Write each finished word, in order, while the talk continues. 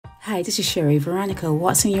Hi, this is Sherry Veronica.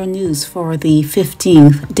 What's in your news for the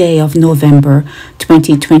 15th day of November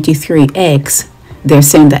 2023? Eggs. They're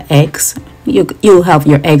saying that eggs, you'll have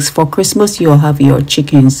your eggs for Christmas, you'll have your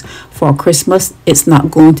chickens for Christmas. It's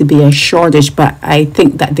not going to be a shortage, but I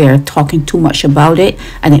think that they're talking too much about it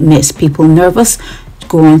and it makes people nervous.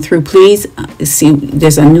 Going through, please see,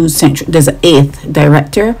 there's a new there's an eighth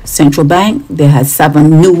director, central bank. They had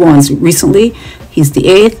 7 new ones recently. He's the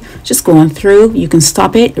eighth. Just going through, you can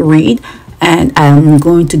stop it, read, and I'm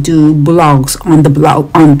going to do blogs on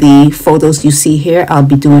the photos you see here. I'll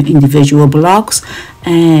be doing individual blogs,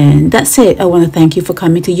 and that's it. I want to thank you for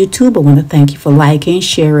coming to YouTube. I want to thank you for liking,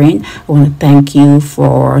 sharing. I want to thank you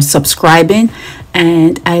for subscribing,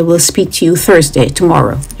 and I will speak to you Thursday,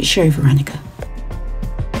 tomorrow. Sherry Veronica.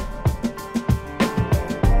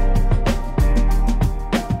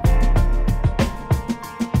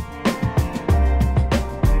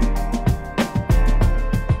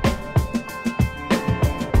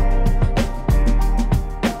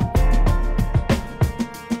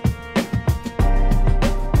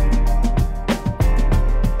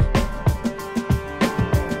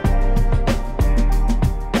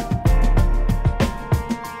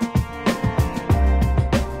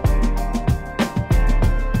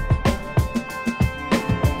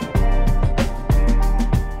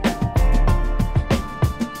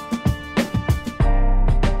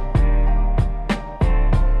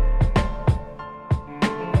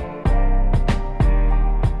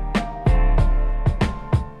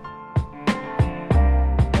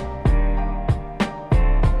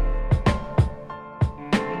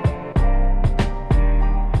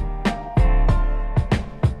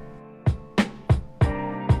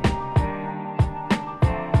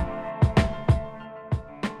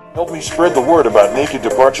 Help me spread the word about Naked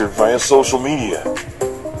Departure via social media.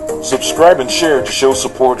 Subscribe and share to show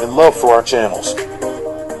support and love for our channels.